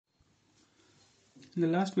In the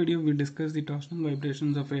last video, we discussed the torsional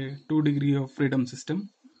vibrations of a 2 degree of freedom system,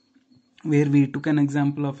 where we took an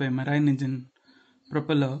example of a marine engine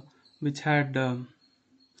propeller which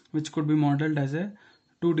could be modeled as a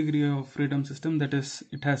 2 degree of freedom system. That is,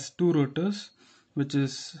 it has two rotors, which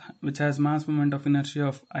has mass moment of inertia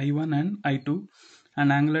of I1 and I2,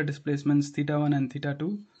 and angular displacements theta 1 and theta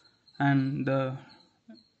 2, and the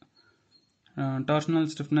torsional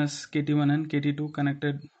stiffness KT1 and KT2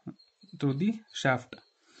 connected through the shaft.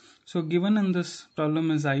 So given in this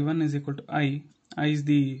problem is I1 is equal to I is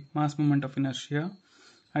the mass moment of inertia,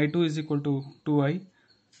 I2 is equal to 2I,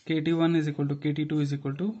 KT1 is equal to KT2 is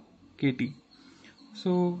equal to KT.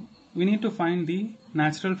 So we need to find the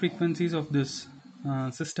natural frequencies of this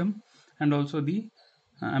system and also the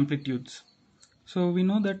amplitudes. So we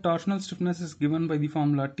know that torsional stiffness is given by the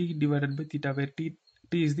formula T divided by theta, where T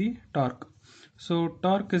is the torque. So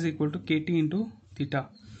torque is equal to KT into theta.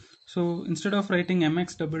 So instead of writing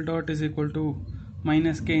mx double dot is equal to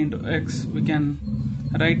minus k into x, we can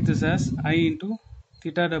write this as I into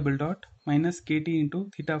theta double dot minus kt into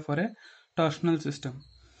theta for a torsional system.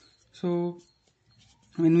 So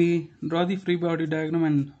when we draw the free body diagram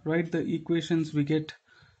and write the equations, we get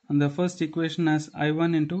on the first equation as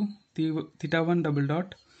I1 into theta 1 double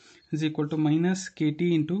dot is equal to minus kt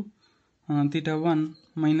into theta 1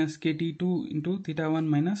 minus kt2 into theta 1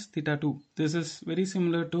 minus theta 2. This is very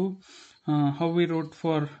similar to how we wrote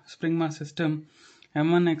for spring mass system.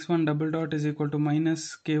 M1 x1 double dot is equal to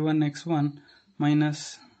minus k1 x1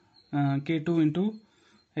 minus k2 into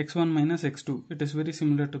x1 minus x2. It is very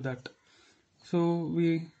similar to that. So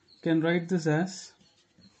we can write this as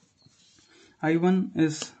I1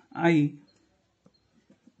 is I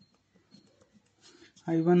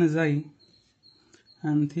is I,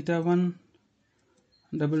 and theta 1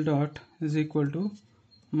 double dot is equal to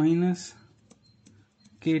minus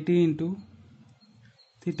kt into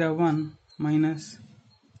theta 1 minus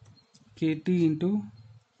kt into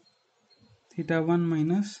theta 1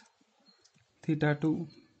 minus theta 2,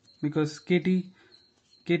 because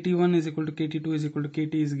kt1 is equal to kt2 is equal to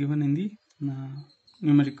kt is given in the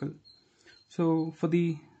numerical. So for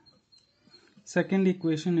the second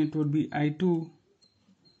equation, it would be I2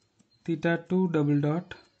 theta 2 double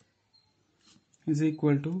dot is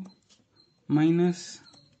equal to minus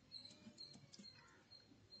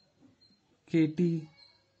kt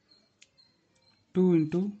 2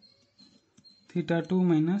 into theta 2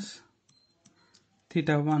 minus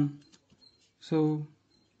theta 1. So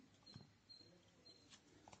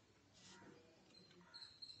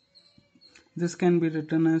this can be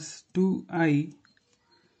written as 2I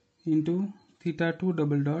into theta 2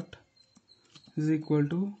 double dot is equal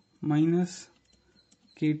to minus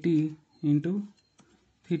kt into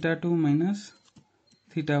theta 2 minus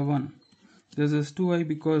theta 1. This is 2I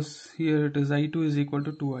because here it is I2 is equal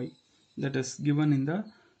to 2I, that is given in the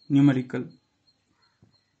numerical.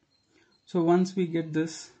 So once we get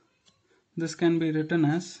this can be written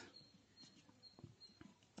as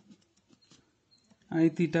I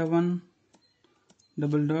theta 1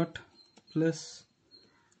 double dot plus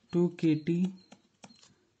 2 kt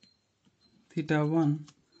theta 1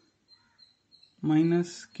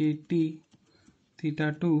 minus kt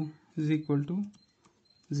theta 2 is equal to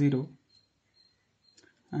 0,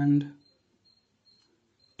 and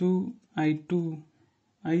 2I2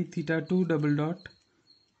 I theta 2 double dot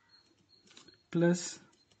plus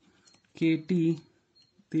kt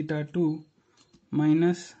theta 2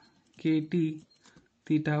 minus kt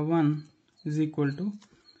theta 1 is equal to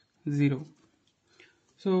 0.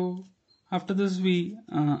 So after this, we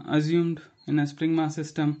assumed in a spring mass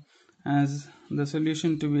system as the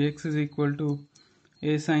solution to be x is equal to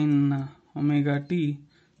a sin omega t.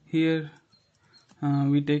 Here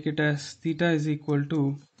we take it as theta is equal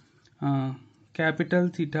to capital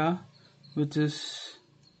theta, which is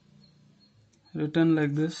written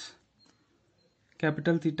like this,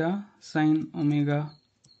 capital theta sin omega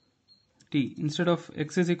t. Instead of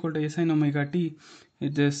x is equal to a sin omega t,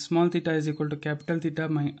 it is small theta is equal to capital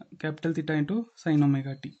theta into sin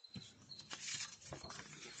omega t.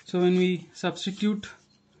 So when we substitute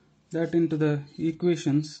that into the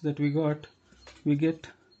equations that we got, we get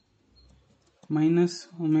minus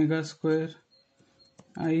omega square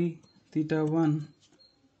I theta 1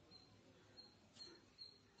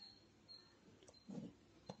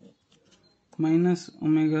 minus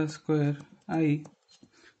omega square I,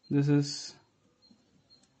 this is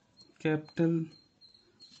capital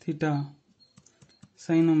theta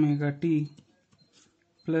sin omega t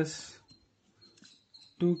plus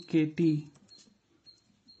 2 kt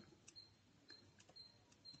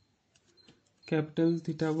capital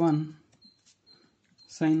theta 1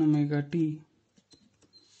 sin omega t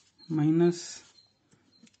minus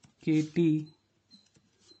kt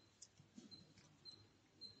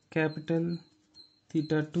capital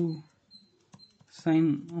theta 2 sin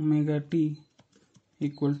omega t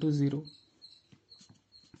equal to 0.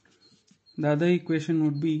 The other equation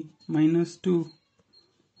would be minus 2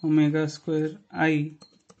 omega square I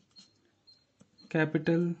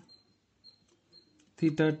capital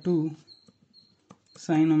theta 2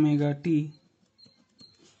 sin omega t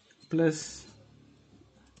plus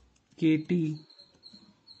kt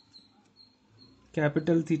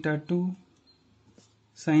capital theta 2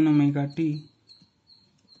 sin omega t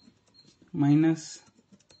minus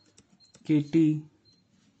kt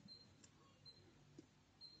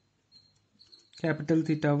capital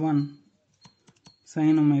theta 1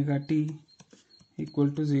 sin omega t equal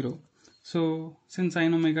to 0. So since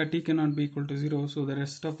sin omega t cannot be equal to 0, so the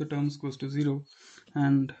rest of the terms goes to 0,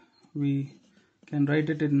 and we can write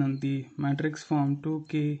it in the matrix form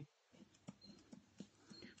 2k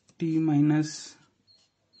t minus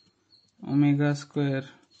omega square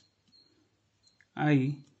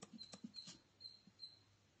I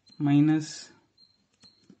minus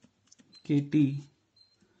kt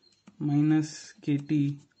minus kt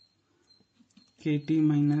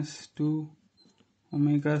minus 2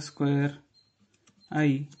 omega square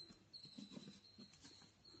I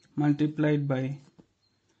multiplied by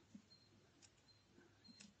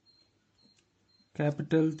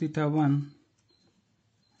capital theta 1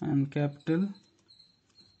 and capital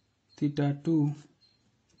theta 2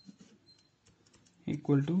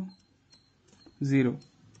 equal to 0.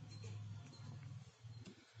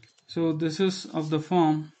 So this is of the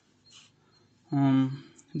form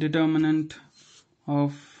determinant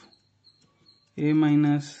of a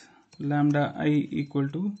minus lambda I equal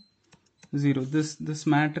to 0. This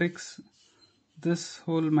matrix, this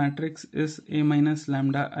whole matrix is a minus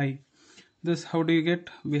lambda I. This how do you get?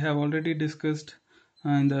 We have already discussed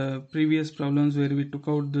in the previous problems where we took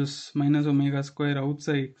out this minus omega square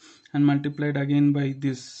outside and multiplied again by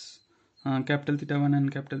this capital theta 1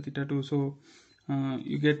 and capital theta 2. So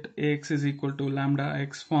you get ax is equal to lambda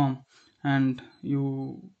x form, and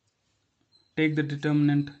you take the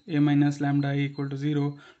determinant a minus lambda I equal to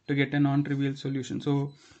 0 to get a non-trivial solution.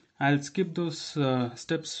 So I'll skip those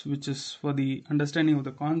steps which is for the understanding of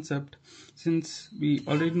the concept. Since we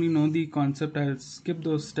already know the concept, I'll skip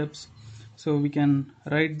those steps. So we can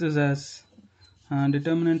write this as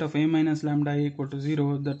determinant of a minus lambda I equal to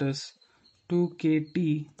 0, that is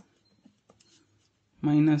 2kt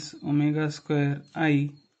minus omega square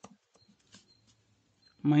I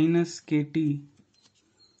minus kt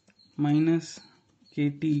minus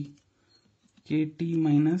kt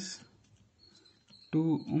minus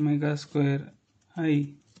 2 omega square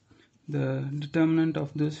I. The determinant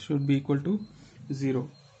of this should be equal to 0.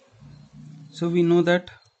 So we know that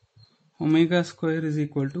omega square is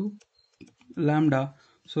equal to lambda.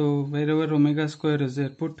 So wherever omega square is there,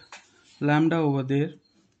 put lambda over there.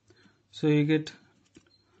 So you get,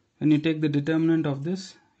 when you take the determinant of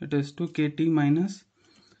this, it is 2kt minus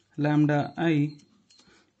lambda I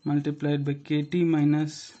multiplied by kt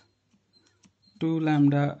minus 2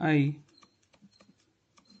 lambda I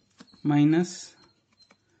minus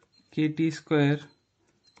kt square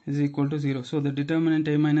is equal to 0. So the determinant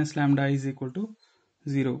a minus lambda I is equal to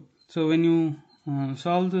 0. So when you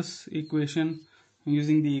solve this equation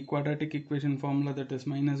using the quadratic equation formula, that is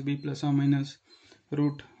minus b plus or minus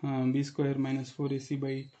root b square minus 4ac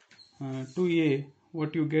by 2a,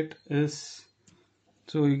 what you get is,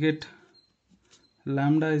 so you get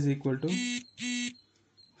lambda is equal to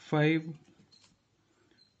 5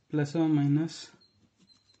 plus or minus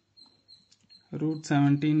root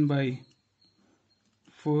 17 by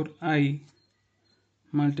 4i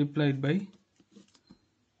multiplied by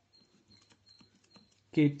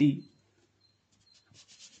kt,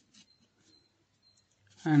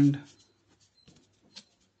 and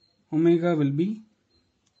omega will be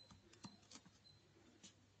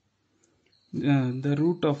the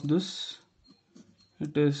root of this.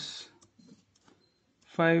 It is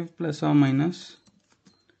 5 plus or minus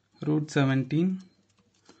root 17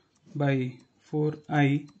 by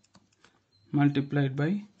 4i multiplied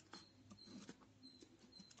by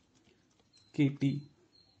kt.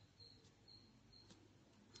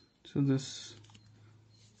 So this,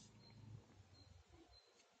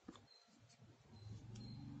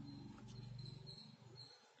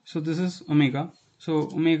 this is omega. So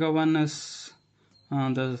omega 1 is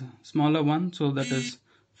the smaller one, so that is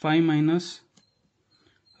 5 minus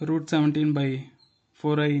root 17 by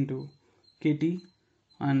 4i into kt,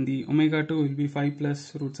 and the omega 2 will be 5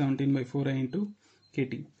 plus root 17 by 4i into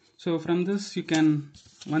kt. So from this you can,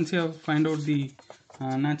 once you have find out the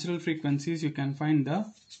natural frequencies, you can find the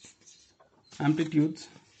amplitudes.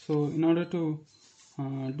 So in order to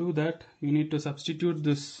do that, you need to substitute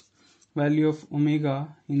this value of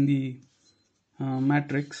omega in the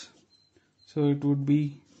matrix. So it would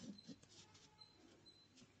be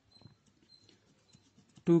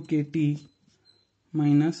 2kt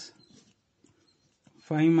minus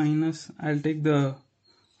 5 minus, I'll take the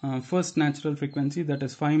first natural frequency, that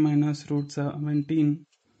is 5 minus root 17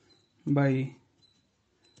 by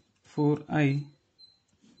 4i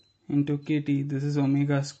into kt. This is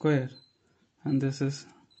omega square and this is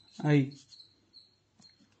I,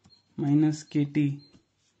 minus kt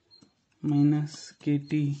minus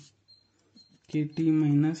kt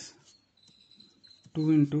minus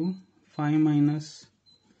 2 into 5 minus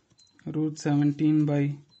root 17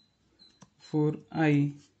 by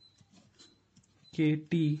 4i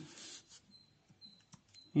kt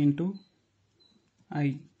into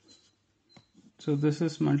I. So this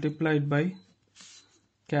is multiplied by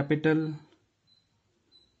capital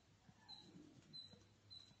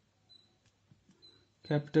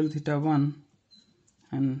theta 1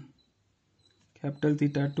 and capital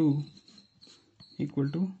theta 2 equal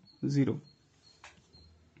to 0.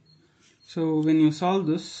 So when you solve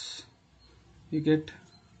this, you get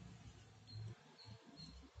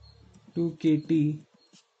 2kt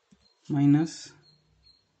minus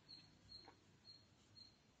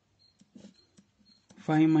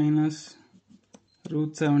 5 minus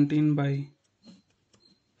root 17 by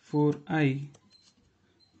 4i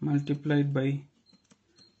multiplied by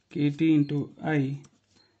kt into I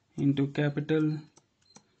into capital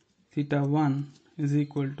theta 1 is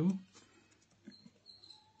equal to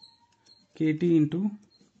kt into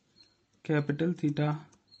capital theta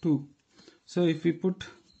 2. So if we put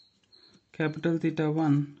capital theta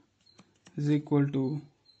 1 is equal to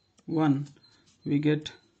 1, we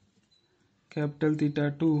get capital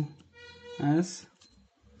theta 2 as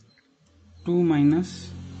 2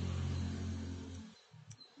 minus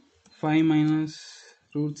 5 minus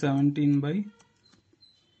root 17 by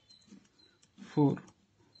 4.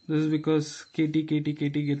 This is because kt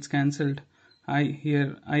gets cancelled. I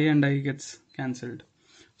and I gets cancelled.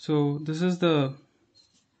 So this is the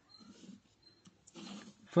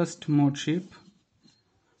first mode shape.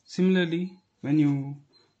 Similarly, when you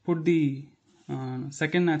put the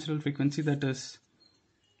second natural frequency, that is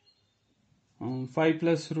 5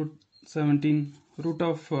 plus root 17, root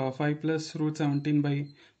of 5 plus root 17 by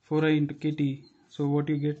 4i into kt. So what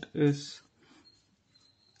you get is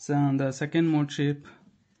the second mode shape.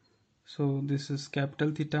 So this is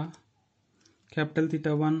capital theta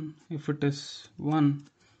 1. If it is 1,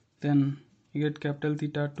 then you get capital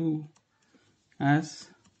theta 2 as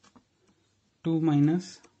 2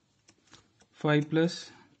 minus 5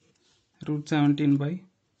 plus root 17 by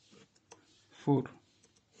 4.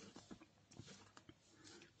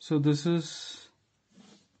 So this is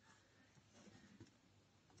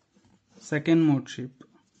second mode shape.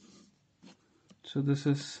 So this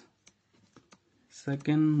is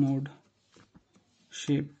second mode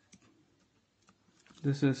shape.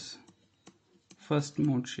 This is first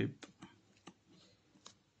mode shape.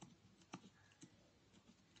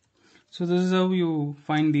 So this is how you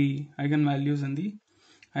find the eigenvalues and the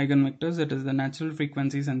eigenvectors, that is the natural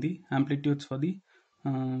frequencies and the amplitudes for the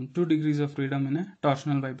 2 degrees of freedom in a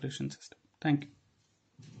torsional vibration system. Thank you.